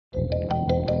Hello,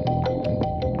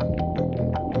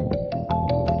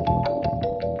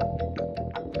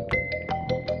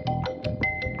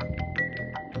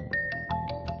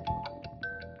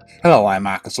 I'm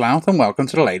Marcus Louth and welcome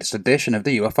to the latest edition of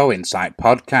the UFO Insight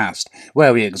podcast,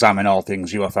 where we examine all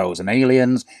things UFOs and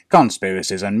aliens,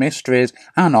 conspiracies and mysteries,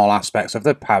 and all aspects of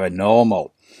the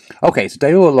paranormal. Okay,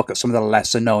 today we will look at some of the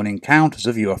lesser known encounters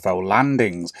of UFO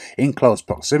landings in close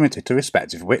proximity to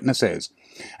respective witnesses.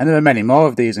 And there are many more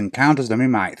of these encounters than we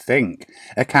might think,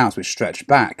 accounts which stretch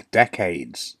back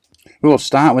decades. We will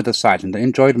start with the sighting that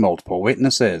enjoyed multiple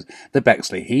witnesses, the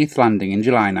Bexley Heath landing in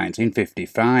July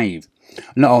 1955.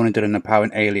 Not only did an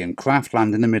apparent alien craft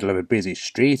land in the middle of a busy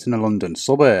street in a London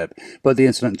suburb, but the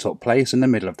incident took place in the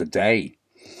middle of the day.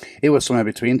 It was somewhere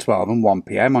between 12 and 1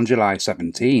 p.m. on July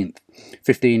 17th.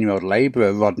 15-year-old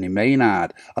labourer Rodney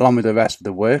Maynard, along with the rest of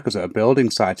the workers at a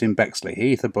building site in Bexley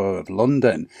Heath, a borough of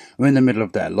London, were in the middle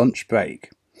of their lunch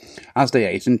break. As they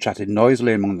ate and chatted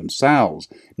noisily among themselves,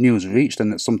 news reached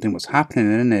them that something was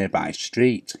happening in a nearby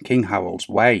street, King Harold's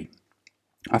Way.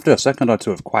 After a second or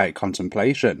two of quiet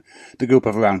contemplation, the group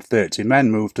of around 30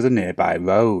 men moved to the nearby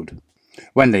road.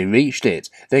 When they reached it,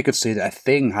 they could see that a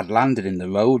thing had landed in the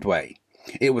roadway.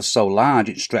 It was so large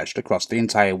it stretched across the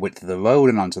entire width of the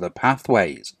road and onto the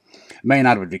pathways.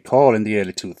 Maynard would recall in the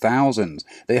early 2000s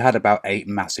they had about 8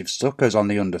 massive suckers on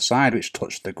the underside which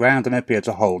touched the ground and appeared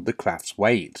to hold the craft's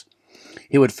weight.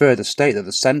 He would further state that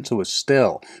the centre was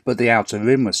still, but the outer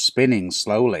rim was spinning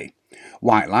slowly.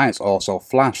 White lights also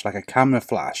flashed like a camera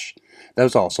flash. There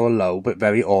was also a low but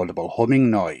very audible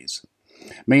humming noise.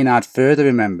 Maynard further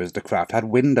remembers the craft had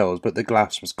windows, but the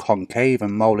glass was concave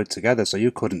and moulded together so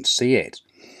you couldn't see it.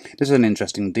 This is an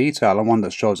interesting detail and one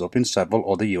that shows up in several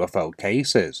other UFO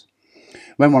cases.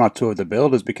 When one or two of the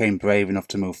builders became brave enough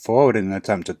to move forward in an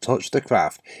attempt to touch the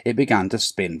craft, it began to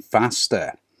spin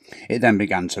faster. It then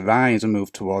began to rise and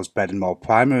move towards Bedmore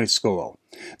Primary School.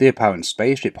 The apparent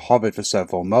spaceship hovered for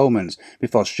several moments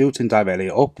before shooting directly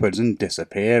upwards and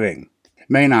disappearing.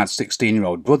 Maynard's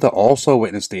 16-year-old brother also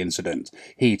witnessed the incident.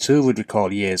 He too would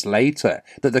recall years later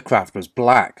that the craft was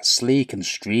black, sleek and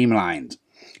streamlined.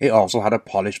 It also had a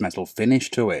polished metal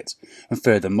finish to it, and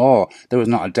furthermore, there was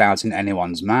not a doubt in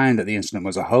anyone's mind that the incident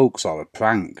was a hoax or a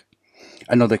prank.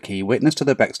 Another key witness to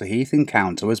the Bexley Heath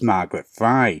encounter was Margaret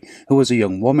Fry, who was a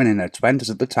young woman in her 20s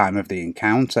at the time of the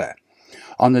encounter.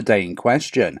 On the day in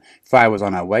question, Fry was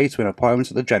on her way to an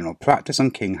appointment at the general practice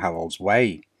on King Harold's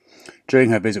Way. During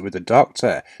her visit with the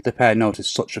doctor, the pair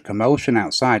noticed such a commotion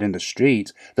outside in the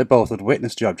street that both had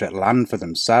witnessed the object land for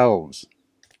themselves.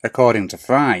 According to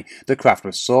Fry, the craft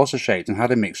was saucer-shaped and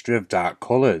had a mixture of dark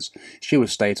colours. She would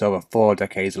state over 4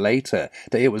 decades later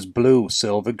that it was blue,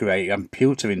 silver grey and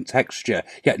pewter in texture,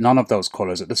 yet none of those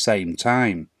colours at the same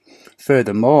time.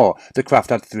 Furthermore, the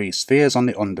craft had 3 spheres on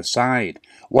the underside.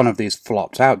 One of these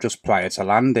flopped out just prior to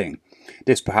landing.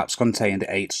 This perhaps contained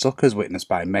 8 suckers witnessed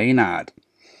by Maynard.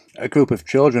 A group of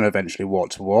children eventually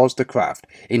walked towards the craft,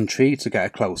 intrigued to get a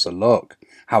closer look.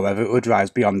 However, it would rise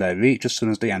beyond their reach as soon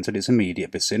as they entered its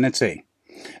immediate vicinity.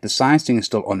 The sighting is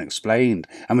still unexplained,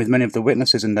 and with many of the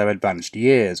witnesses in their advanced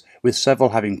years, with several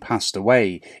having passed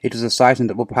away, it is a sighting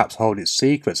that will perhaps hold its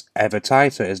secrets ever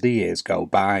tighter as the years go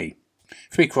by.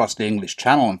 If we cross the English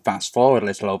Channel and fast forward a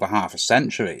little over half a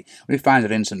century, we find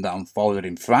an incident that unfolded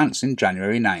in France in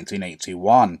January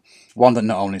 1981, one that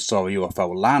not only saw a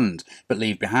UFO land, but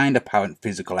leave behind apparent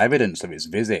physical evidence of its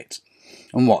visit.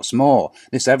 And what's more,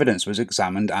 this evidence was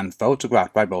examined and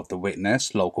photographed by both the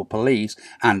witness, local police,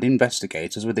 and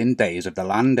investigators within days of the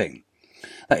landing.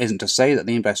 That isn't to say that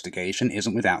the investigation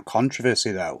isn't without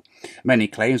controversy, though. Many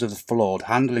claims of the flawed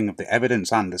handling of the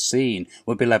evidence and the scene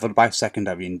would be levelled by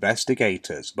secondary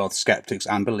investigators, both skeptics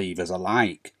and believers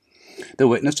alike. The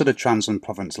witness to the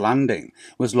Trans-Provence landing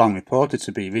was long reported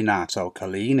to be Renato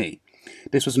Collini.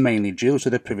 This was mainly due to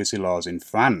the privacy laws in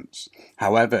France.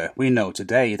 However, we know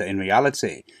today that in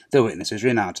reality, the witness is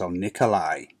Renato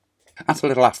Nicolai. At a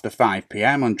little after 5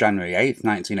 p.m. on January 8,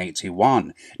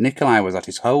 1981, Nikolai was at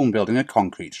his home building a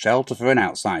concrete shelter for an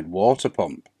outside water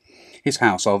pump. His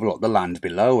house overlooked the land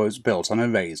below and was built on a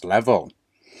raised level.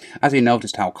 As he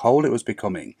noticed how cold it was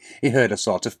becoming, he heard a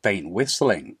sort of faint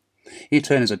whistling. He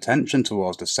turned his attention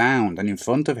towards the sound, and in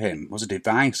front of him was a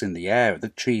device in the air at the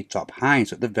treetop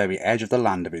height at the very edge of the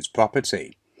land of his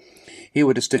property. He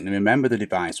would distinctly remember the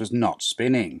device was not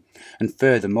spinning, and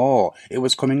furthermore, it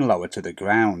was coming lower to the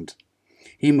ground.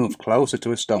 He moved closer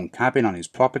to a stone cabin on his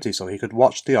property so he could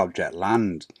watch the object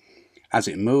land. As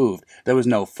it moved, there was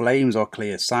no flames or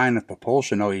clear sign of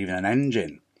propulsion or even an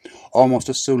engine. Almost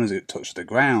as soon as it touched the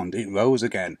ground, it rose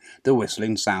again, the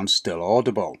whistling sound still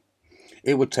audible.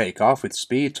 It would take off with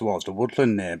speed towards the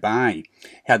woodland nearby. It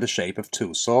had the shape of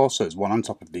two saucers, one on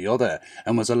top of the other,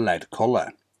 and was a lead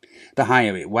colour. The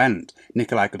higher it went,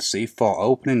 Nikolai could see 4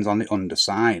 openings on the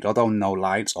underside, although no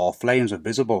lights or flames were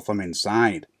visible from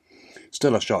inside.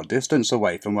 Still a short distance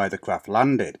away from where the craft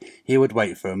landed, he would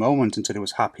wait for a moment until he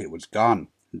was happy it was gone.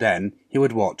 Then he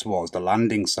would walk towards the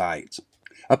landing site.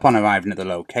 Upon arriving at the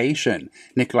location,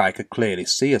 Nikolai could clearly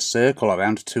see a circle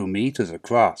around 2 meters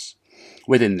across.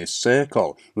 Within this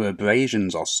circle were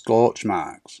abrasions or scorch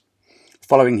marks.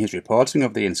 Following his reporting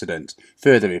of the incident,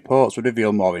 further reports would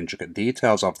reveal more intricate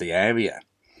details of the area.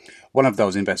 One of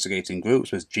those investigating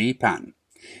groups was GPAN.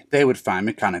 They would find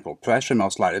mechanical pressure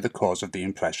most likely the cause of the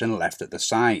impression left at the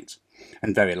site,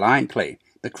 and very likely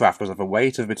the craft was of a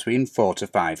weight of between 4 to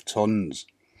 5 tons.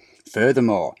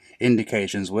 Furthermore,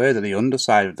 indications were that the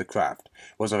underside of the craft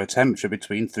was of a temperature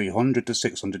between 300 to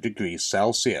 600 degrees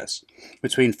Celsius,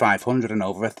 between 500 and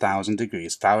over 1,000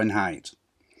 degrees Fahrenheit.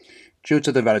 Due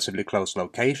to the relatively close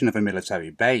location of a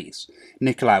military base,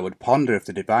 Nikolai would ponder if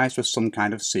the device was some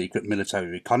kind of secret military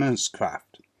reconnaissance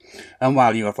craft. And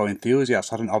while UFO enthusiasts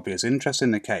had an obvious interest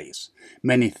in the case,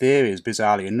 many theories,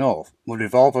 bizarrely enough, would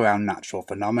revolve around natural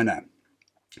phenomena.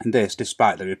 And this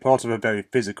despite the report of a very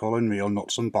physical and real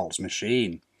nuts and bolts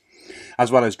machine,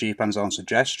 as well as GPAN's own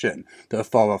suggestion that a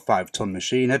 4 or 5 ton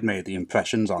machine had made the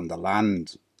impressions on the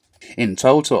land. In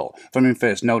total, from him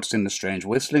first noticing the strange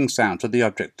whistling sound to the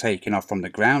object taking off from the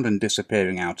ground and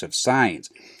disappearing out of sight,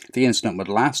 the incident would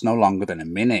last no longer than a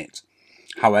minute.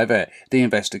 However, the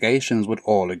investigations would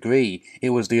all agree it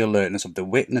was the alertness of the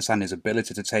witness and his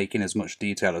ability to take in as much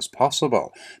detail as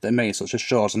possible that made such a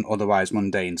short and otherwise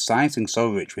mundane sighting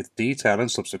so rich with detail and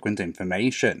subsequent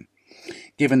information.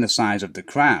 Given the size of the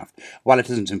craft, while it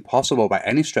isn't impossible by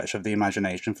any stretch of the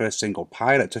imagination for a single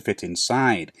pilot to fit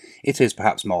inside, it is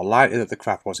perhaps more likely that the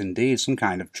craft was indeed some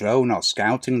kind of drone or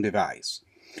scouting device.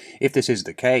 If this is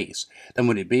the case, then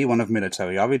would it be one of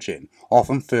military origin, or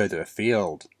from further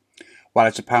afield? While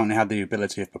it apparently had the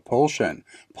ability of propulsion,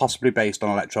 possibly based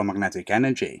on electromagnetic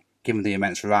energy, given the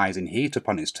immense rise in heat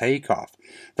upon its takeoff,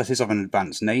 that is of an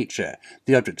advanced nature,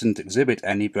 the object didn't exhibit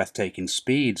any breathtaking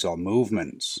speeds or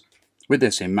movements. With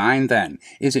this in mind, then,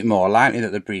 is it more likely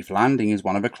that the brief landing is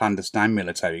one of a clandestine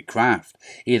military craft,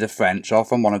 either French or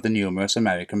from one of the numerous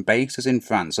American bases in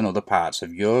France and other parts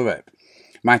of Europe?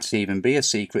 Might it even be a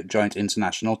secret joint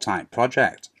international type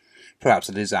project? Perhaps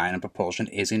the design and propulsion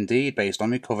is indeed based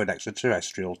on recovered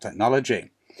extraterrestrial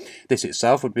technology. This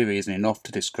itself would be reason enough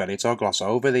to discredit or gloss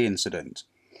over the incident.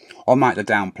 Or might the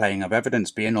downplaying of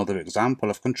evidence be another example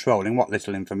of controlling what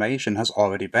little information has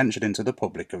already ventured into the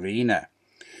public arena?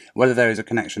 Whether there is a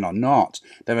connection or not,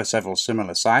 there are several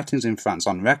similar sightings in France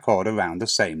on record around the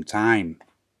same time.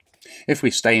 If we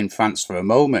stay in France for a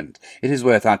moment, it is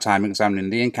worth our time examining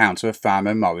the encounter of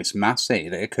farmer Maurice Massey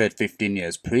that occurred 15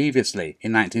 years previously,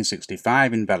 in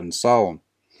 1965, in Belençon.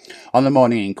 On the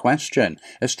morning in question,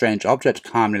 a strange object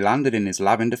calmly landed in his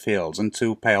lavender fields and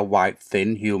 2 pale white,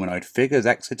 thin, humanoid figures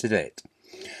exited it.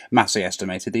 Massey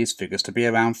estimated these figures to be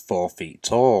around 4 feet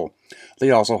tall.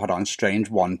 They also had on strange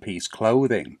one-piece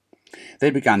clothing. They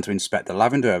began to inspect the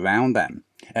lavender around them,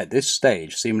 at this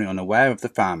stage seemingly unaware of the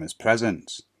farmer's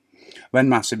presence. When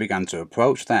Massey began to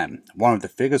approach them, one of the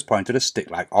figures pointed a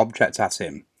stick-like object at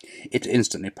him. It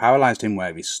instantly paralysed him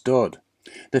where he stood.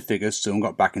 The figures soon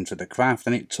got back into the craft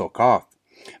and it took off.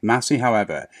 Massey,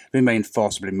 however, remained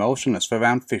forcibly motionless for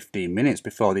around 15 minutes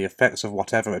before the effects of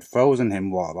whatever had frozen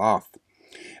him wore off.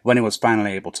 When he was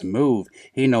finally able to move,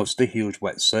 he noticed a huge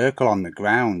wet circle on the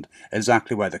ground,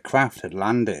 exactly where the craft had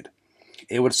landed.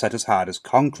 It would set as hard as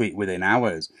concrete within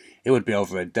hours. It would be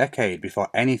over a decade before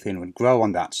anything would grow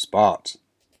on that spot.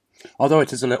 Although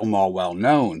it is a little more well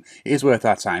known, it is worth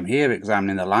our time here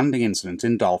examining the landing incident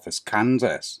in Dolphus,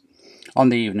 Kansas. On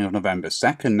the evening of November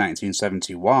 2nd,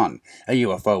 1971, a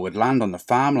UFO would land on the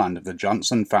farmland of the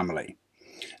Johnson family.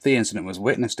 The incident was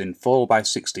witnessed in full by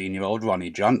 16-year-old Ronnie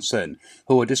Johnson,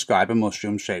 who would describe a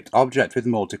mushroom-shaped object with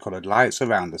multicoloured lights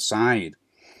around the side.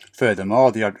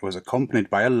 Furthermore, the object was accompanied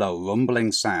by a low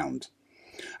rumbling sound.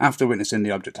 After witnessing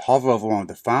the object hover over one of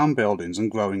the farm buildings and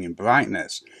growing in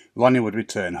brightness, Ronnie would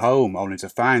return home only to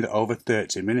find that over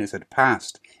 30 minutes had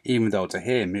passed, even though to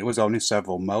him it was only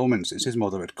several moments since his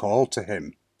mother had called to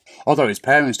him. Although his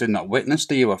parents did not witness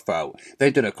the UFO, they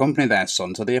did accompany their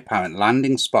son to the apparent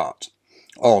landing spot.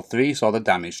 All 3 saw the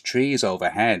damaged trees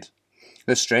overhead.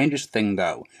 The strangest thing,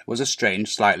 though, was a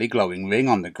strange, slightly glowing ring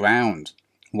on the ground.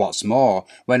 What's more,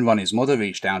 when Ronnie's mother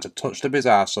reached down to touch the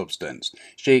bizarre substance,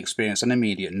 she experienced an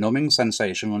immediate numbing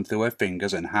sensation run through her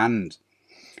fingers and hand.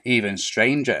 Even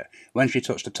stranger, when she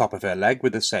touched the top of her leg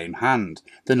with the same hand,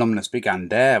 the numbness began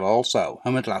there also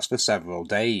and would last for several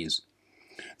days.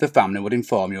 The family would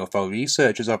inform UFO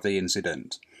researchers of the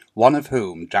incident, one of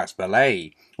whom, Jacques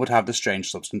Vallée, would have the strange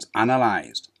substance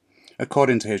analysed.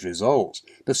 According to his results,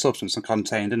 the substance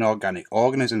contained an organic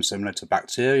organism similar to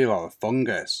bacteria or a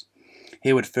fungus.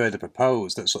 He would further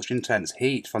propose that such intense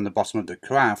heat from the bottom of the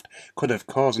craft could have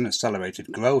caused an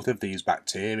accelerated growth of these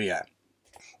bacteria.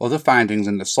 Other findings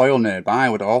in the soil nearby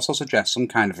would also suggest some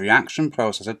kind of reaction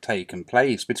process had taken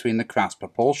place between the craft's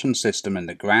propulsion system and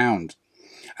the ground,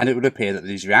 and it would appear that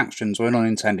these reactions were an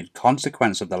unintended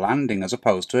consequence of the landing as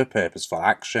opposed to a purposeful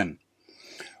action.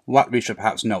 What we should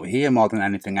perhaps note here more than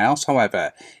anything else,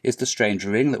 however, is the strange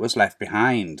ring that was left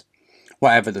behind.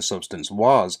 Whatever the substance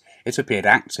was, it appeared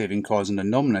active in causing the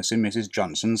numbness in Mrs.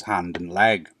 Johnson's hand and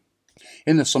leg.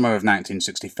 In the summer of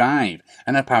 1965,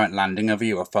 an apparent landing of a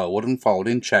UFO would unfold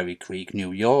in Cherry Creek,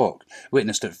 New York,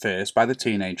 witnessed at first by the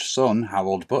teenage son,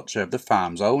 Harold Butcher, of the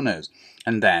farm's owners,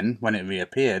 and then, when it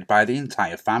reappeared, by the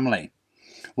entire family.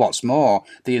 What's more,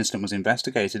 the incident was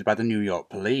investigated by the New York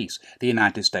Police, the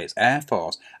United States Air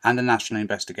Force, and the National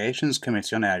Investigations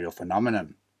Committee on Aerial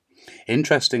Phenomenon.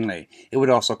 Interestingly, it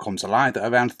would also come to light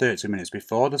that around 30 minutes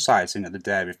before the sighting at the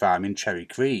dairy farm in Cherry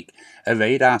Creek, a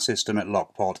radar system at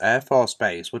Lockport Air Force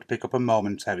Base would pick up a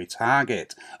momentary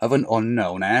target of an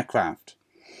unknown aircraft.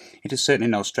 It is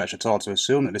certainly no stretch at all to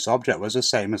assume that this object was the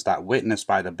same as that witnessed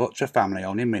by the Butcher family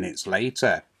only minutes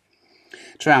later.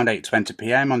 At around 8:20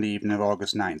 p.m. on the evening of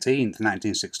August 19,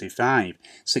 1965,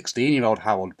 16-year-old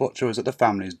Harold Butcher was at the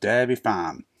family's dairy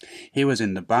farm. He was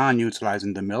in the barn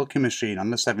utilising the milking machine on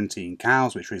the 17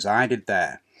 cows which resided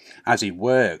there. As he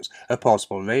worked, a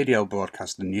portable radio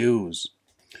broadcast the news.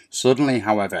 Suddenly,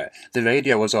 however, the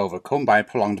radio was overcome by a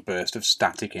prolonged burst of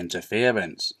static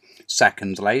interference.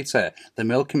 Seconds later, the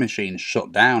milking machine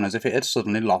shut down as if it had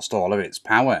suddenly lost all of its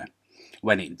power.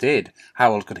 When it did,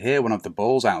 Harold could hear one of the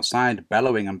bulls outside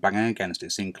bellowing and banging against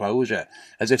its enclosure,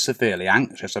 as if severely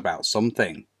anxious about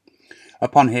something.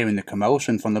 Upon hearing the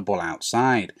commotion from the bull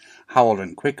outside, Harold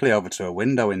went quickly over to a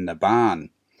window in the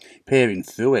barn. Peering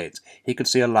through it, he could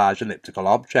see a large elliptical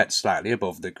object slightly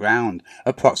above the ground,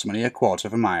 approximately a quarter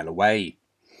of a mile away.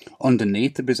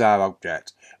 Underneath the bizarre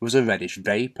object was a reddish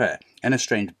vapour, and a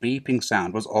strange beeping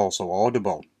sound was also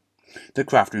audible. The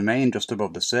craft remained just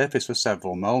above the surface for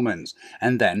several moments,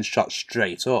 and then shot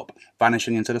straight up,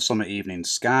 vanishing into the summer evening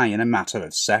sky in a matter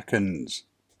of seconds.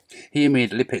 He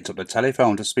immediately picked up the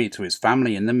telephone to speak to his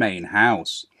family in the main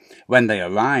house. When they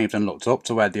arrived and looked up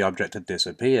to where the object had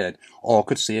disappeared, all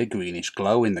could see a greenish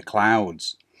glow in the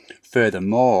clouds.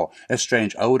 Furthermore, a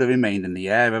strange odour remained in the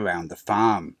air around the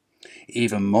farm.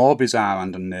 Even more bizarre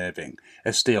and unnerving,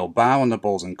 a steel bar on the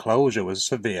bull's enclosure was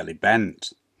severely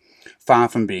bent. Far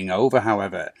from being over,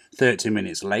 however, 30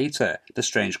 minutes later, the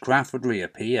strange craft would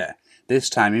reappear, this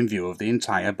time in view of the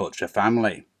entire Butcher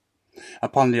family.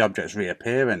 Upon the object's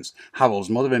reappearance, Harold's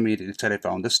mother immediately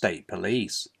telephoned the state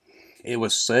police. It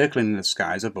was circling in the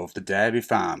skies above the dairy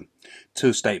farm.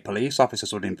 2 state police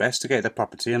officers would investigate the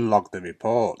property and log the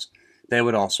report. They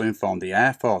would also inform the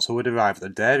Air Force, who would arrive at the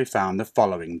dairy farm the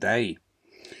following day.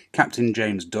 Captain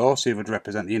James Dorsey would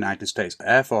represent the United States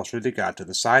Air Force with regard to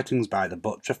the sightings by the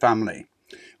Butcher family.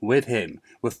 With him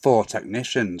were 4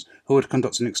 technicians who would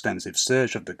conduct an extensive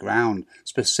search of the ground,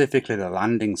 specifically the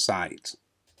landing site.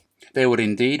 They would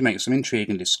indeed make some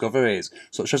intriguing discoveries,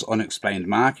 such as unexplained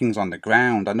markings on the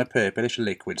ground and a purplish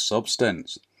liquid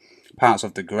substance. Parts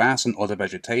of the grass and other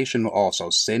vegetation were also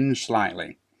singed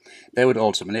slightly. They would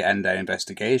ultimately end their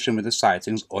investigation with the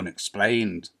sightings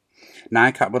unexplained.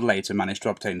 NICAP would later manage to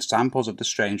obtain samples of the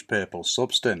strange purple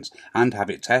substance and have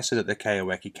it tested at the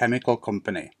Kawasaki Chemical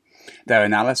Company. Their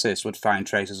analysis would find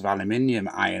traces of aluminium,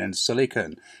 iron and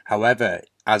silicon. However,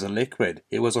 as a liquid,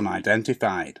 it was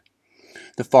unidentified.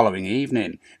 The following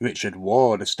evening, Richard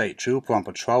Ward, a state trooper on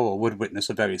patrol, would witness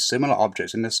a very similar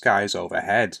object in the skies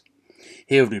overhead.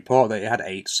 He would report that it had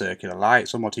 8 circular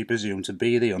lights on what he presumed to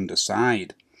be the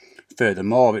underside.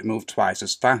 Furthermore, it moved twice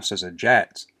as fast as a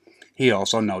jet. He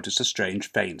also noticed a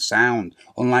strange faint sound,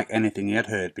 unlike anything he had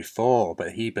heard before,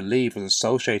 but he believed was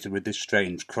associated with this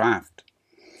strange craft.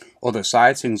 Other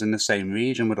sightings in the same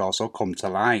region would also come to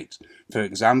light. For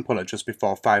example, at just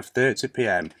before 5:30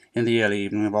 p.m. in the early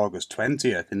evening of August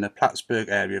 20th in the Plattsburgh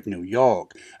area of New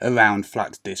York, a round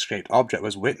flat disc-shaped object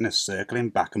was witnessed circling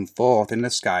back and forth in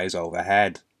the skies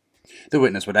overhead. The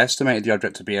witness would estimate the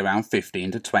object to be around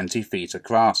 15 to 20 feet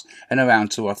across and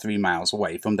around 2 or 3 miles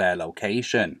away from their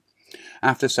location.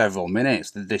 After several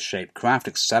minutes, the disc-shaped craft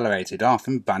accelerated off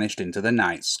and vanished into the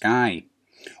night sky.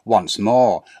 Once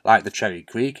more, like the Cherry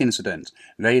Creek incident,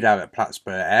 radar at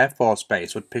Plattsburgh Air Force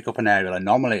Base would pick up an aerial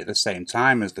anomaly at the same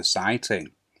time as the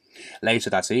sighting. Later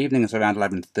that evening at around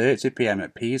 11:30 p.m.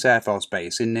 at Pease Air Force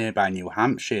Base in nearby New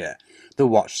Hampshire, the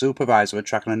watch supervisor would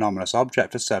track an anomalous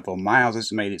object for several miles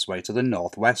as it made its way to the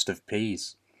northwest of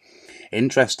Pease.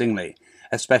 Interestingly,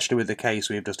 especially with the case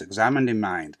we have just examined in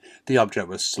mind, the object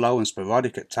was slow and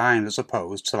sporadic at times as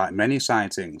opposed to, like many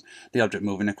sightings, the object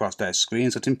moving across their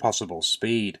screens at impossible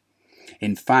speed.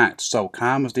 In fact, so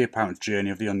calm was the apparent journey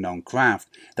of the unknown craft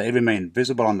that it remained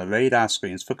visible on the radar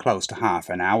screens for close to half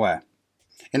an hour.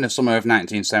 In the summer of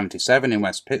 1977 in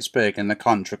West Pittsburgh in the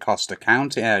Contra Costa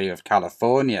County area of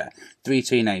California, 3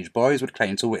 teenage boys would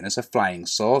claim to witness a flying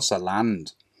saucer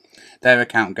land. Their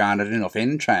account garnered enough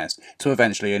interest to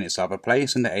eventually earn itself a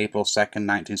place in the April 2,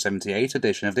 1978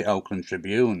 edition of the Oakland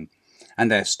Tribune, and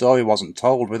their story wasn't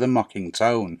told with a mocking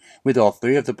tone, with all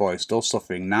 3 of the boys still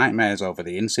suffering nightmares over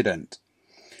the incident.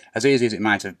 As easy as it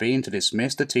might have been to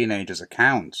dismiss the teenagers'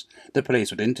 accounts, the police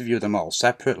would interview them all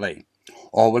separately.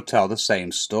 All would tell the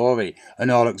same story,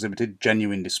 and all exhibited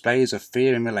genuine displays of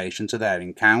fear in relation to their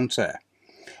encounter.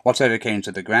 Whatever came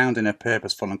to the ground in a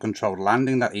purposeful and controlled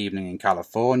landing that evening in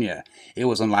California, it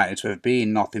was unlikely to have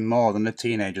been nothing more than the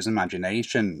teenagers'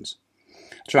 imaginations.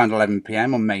 At around 11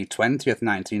 p.m. on May 20th,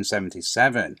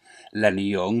 1977, Lenny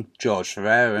Young, George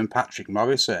Ferreira and Patrick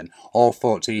Morrison, all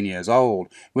 14 years old,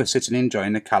 were sitting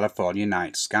enjoying the California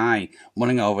night sky,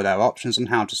 mulling over their options on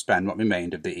how to spend what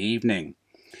remained of the evening.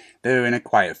 They were in a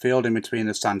quiet field in between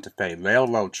the Santa Fe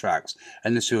Railroad tracks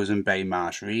and the Susan Bay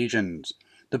Marsh regions.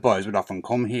 The boys would often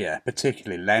come here,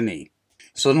 particularly Lenny.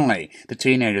 Suddenly, the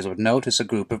teenagers would notice a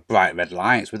group of bright red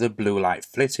lights with a blue light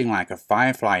flitting like a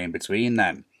firefly in between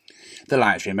them. The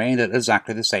lights remained at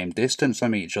exactly the same distance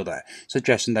from each other,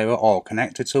 suggesting they were all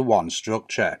connected to one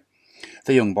structure.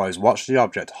 The young boys watched the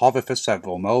object hover for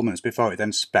several moments before it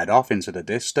then sped off into the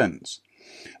distance.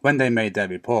 When they made their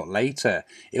report later,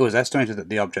 it was estimated that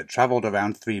the object travelled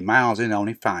around 3 miles in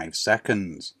only 5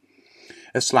 seconds.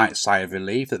 A slight sigh of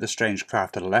relief that the strange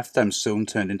craft had left them soon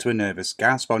turned into a nervous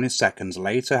gasp only seconds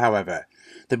later, however.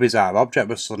 The bizarre object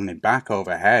was suddenly back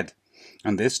overhead,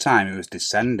 and this time it was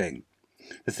descending.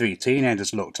 The 3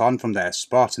 teenagers looked on from their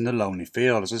spot in the lonely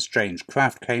field as the strange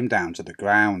craft came down to the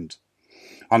ground.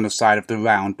 On the side of the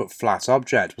round but flat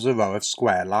object was a row of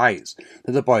square lights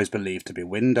that the boys believed to be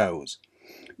windows.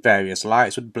 Various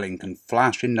lights would blink and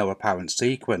flash in no apparent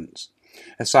sequence.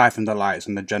 Aside from the lights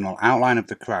and the general outline of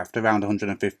the craft around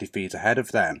 150 feet ahead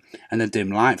of them, and the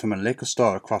dim light from a liquor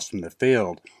store across from the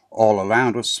field, all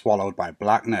around was swallowed by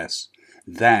blackness.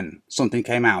 Then something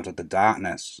came out of the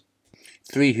darkness.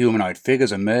 3 humanoid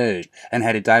figures emerged and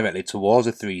headed directly towards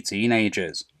the 3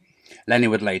 teenagers. Lenny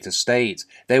would later state,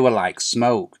 "They were like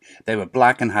smoke. They were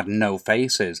black and had no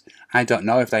faces. I don't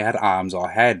know if they had arms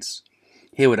or heads."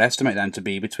 He would estimate them to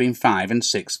be between 5 and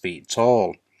 6 feet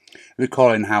tall.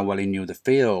 Recalling how well he knew the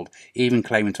field, even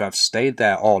claiming to have stayed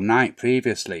there all night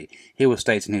previously, he would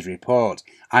state in his report,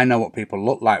 "I know what people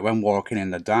look like when walking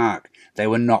in the dark. They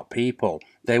were not people.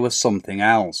 They were something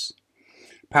else."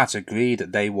 Pat agreed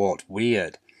that they walked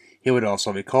weird. He would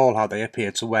also recall how they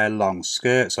appeared to wear long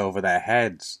skirts over their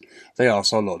heads. They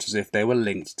also looked as if they were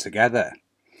linked together.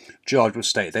 George would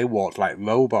state they walked like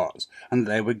robots, and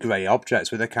that they were grey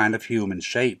objects with a kind of human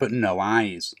shape but no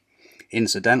eyes.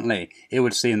 Incidentally, it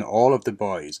would seem that all of the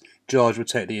boys, George would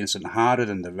take the incident harder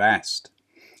than the rest.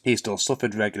 He still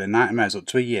suffered regular nightmares up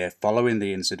to a year following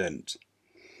the incident.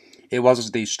 It was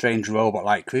as these strange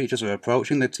robot-like creatures were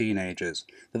approaching the teenagers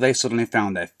that they suddenly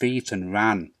found their feet and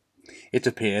ran. It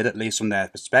appeared, at least from their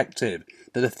perspective,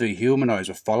 that the 3 humanoids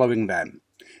were following them.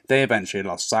 They eventually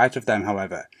lost sight of them,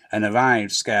 however, and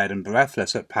arrived, scared and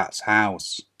breathless, at Pat's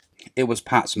house. It was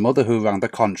Pat's mother who rang the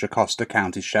Contra Costa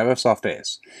County Sheriff's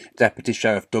Office. Deputy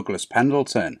Sheriff Douglas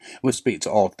Pendleton would speak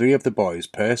to all 3 of the boys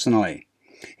personally.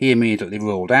 He immediately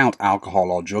ruled out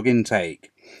alcohol or drug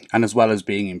intake, and as well as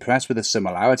being impressed with the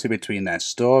similarity between their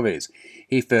stories,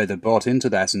 he further bought into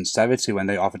their sincerity when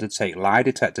they offered to take lie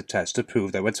detector tests to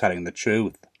prove they were telling the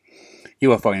truth.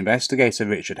 UFO investigator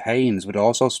Richard Haynes would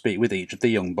also speak with each of the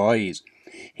young boys.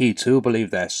 He too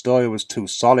believed their story was too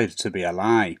solid to be a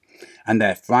lie, and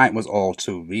their fright was all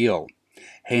too real.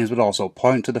 Haynes would also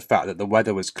point to the fact that the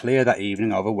weather was clear that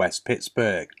evening over West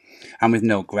Pittsburgh, and with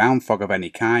no ground fog of any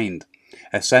kind.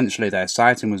 Essentially, their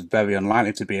sighting was very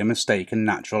unlikely to be a mistaken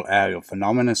natural aerial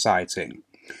phenomena sighting.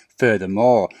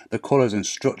 Furthermore, the colours and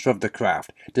structure of the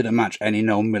craft didn't match any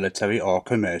known military or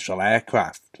commercial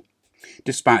aircraft.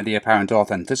 Despite the apparent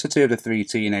authenticity of the 3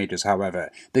 teenagers,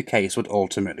 however, the case would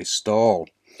ultimately stall.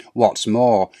 What's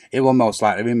more, it will most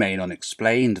likely remain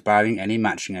unexplained, barring any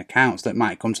matching accounts that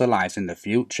might come to light in the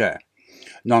future.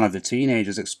 None of the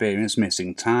teenagers experienced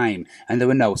missing time, and there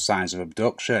were no signs of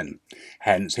abduction.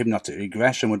 Hence, hypnotic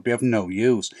regression would be of no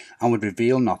use and would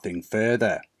reveal nothing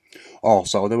further.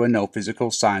 Also, there were no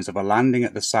physical signs of a landing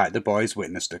at the site the boys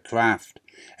witnessed the craft,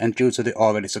 and due to the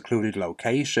already secluded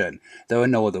location, there were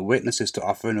no other witnesses to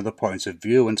offer another point of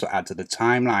view and to add to the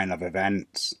timeline of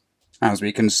events. As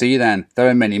we can see then, there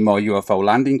are many more UFO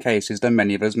landing cases than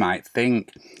many of us might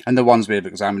think, and the ones we have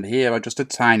examined here are just a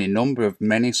tiny number of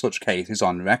many such cases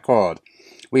on record.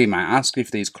 We might ask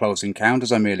if these close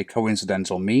encounters are merely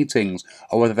coincidental meetings,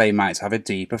 or whether they might have a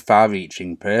deeper,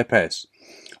 far-reaching purpose.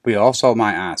 We also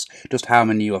might ask just how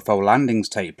many UFO landings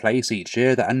take place each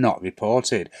year that are not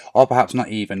reported, or perhaps not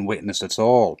even witnessed at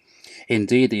all.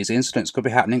 Indeed, these incidents could be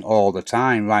happening all the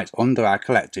time, right under our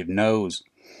collective nose.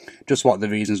 Just what the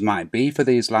reasons might be for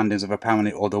these landings of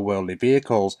apparently otherworldly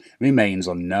vehicles remains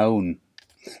unknown.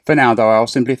 For now though, I'll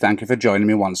simply thank you for joining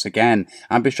me once again,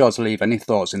 and be sure to leave any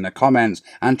thoughts in the comments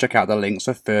and check out the links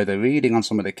for further reading on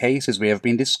some of the cases we have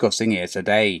been discussing here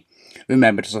today.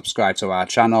 Remember to subscribe to our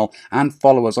channel and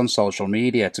follow us on social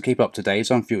media to keep up to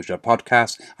date on future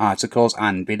podcasts, articles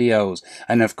and videos.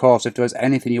 And of course, if there is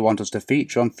anything you want us to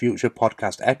feature on future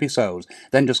podcast episodes,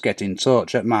 then just get in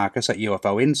touch at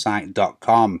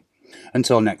marcus@ufoinsight.com.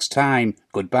 Until next time,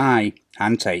 goodbye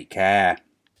and take care.